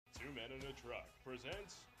Two Men in a Truck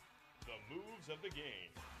presents the moves of the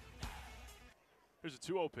game. Here's a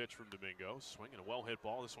 2-0 pitch from Domingo. Swinging a well-hit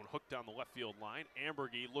ball. This one hooked down the left field line.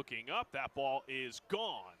 Amburgey looking up. That ball is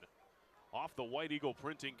gone. Off the White Eagle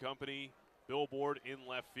Printing Company billboard in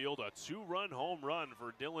left field. A 2-run home run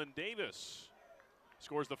for Dylan Davis.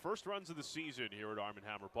 Scores the first runs of the season here at Arm &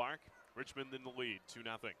 Hammer Park. Richmond in the lead, 2-0.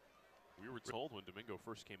 We were told when Domingo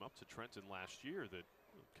first came up to Trenton last year that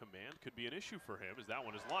command could be an issue for him, as that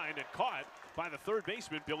one is lined and caught by the third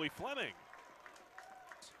baseman, Billy Fleming.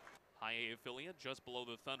 High A affiliate just below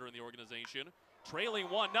the Thunder in the organization. Trailing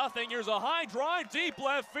 1-0. Here's a high drive, deep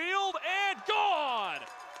left field, and gone!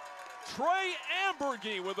 Trey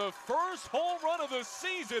Amburgey with the first home run of the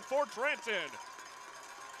season for Trenton.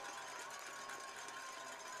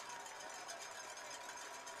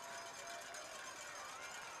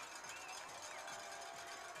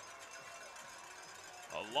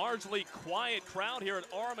 A largely quiet crowd here at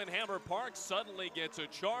Arm & Hammer Park suddenly gets a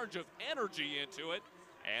charge of energy into it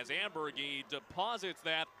as Amburgey deposits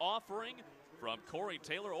that offering from Corey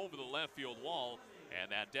Taylor over the left field wall,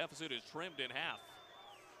 and that deficit is trimmed in half.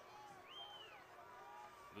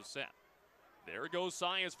 The set. There goes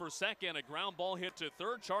Saez for second. A ground ball hit to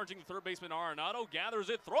third. Charging the third baseman Arenado. Gathers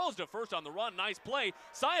it. Throws to first on the run. Nice play.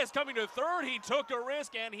 Saez coming to third. He took a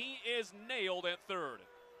risk, and he is nailed at third.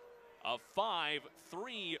 A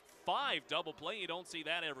 5-3-5 double play. You don't see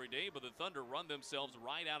that every day, but the Thunder run themselves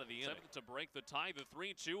right out of the inning. To break the tie, the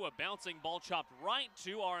 3-2. A bouncing ball chopped right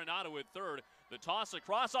to Arenado at third. The toss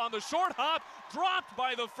across on the short hop. Dropped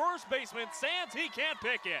by the first baseman, Sands. He can't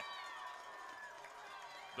pick it.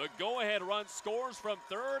 The go-ahead run scores from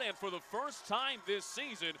third, and for the first time this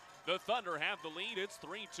season, the Thunder have the lead. It's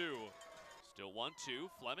 3-2. Still 1-2.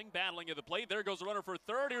 Fleming battling at the plate. There goes the runner for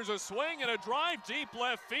third. Here's a swing and a drive deep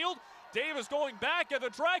left field. Davis going back at the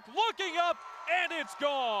track, looking up, and it's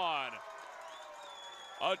gone.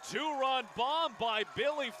 A 2-run bomb by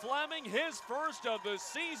Billy Fleming, his first of the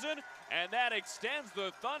season, and that extends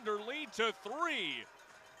the Thunder lead to 3.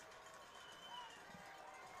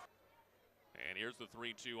 And here's the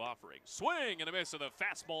 3-2 offering. Swing and a miss, and a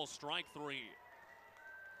fastball, strike 3.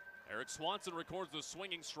 Eric Swanson records the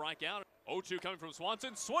swinging strikeout. 0-2 coming from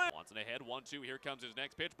Swanson. Swing! Swanson ahead, 1-2. Here comes his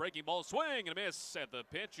next pitch. Breaking ball, swing and a miss at the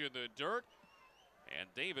pitch in the dirt. And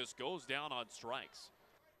Davis goes down on strikes.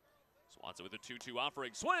 Swanson with a 2-2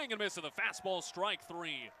 offering. Swing and a miss, and the fastball, strike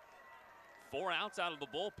 3. 4 outs out of the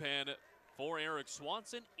bullpen for Eric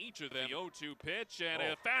Swanson. Each of them the 0-2 pitch, and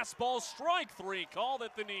a fastball, strike 3, called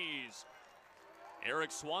at the knees.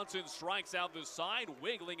 Eric Swanson strikes out the side,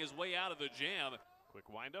 wiggling his way out of the jam. Quick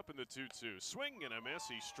windup in the 2-2. Swing and a miss.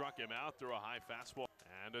 He struck him out through a high fastball.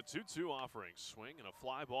 And a 2-2 offering. Swing and a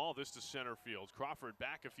fly ball. This to center field. Crawford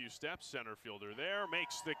back a few steps. Center fielder there.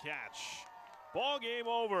 Makes the catch. Ball game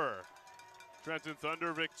over. Trenton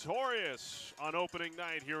Thunder victorious on opening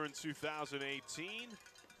night here in 2018.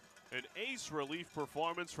 An ace relief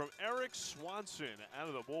performance from Eric Swanson out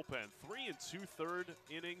of the bullpen. 3 2/3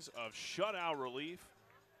 innings of shutout relief.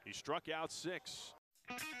 He struck out 6.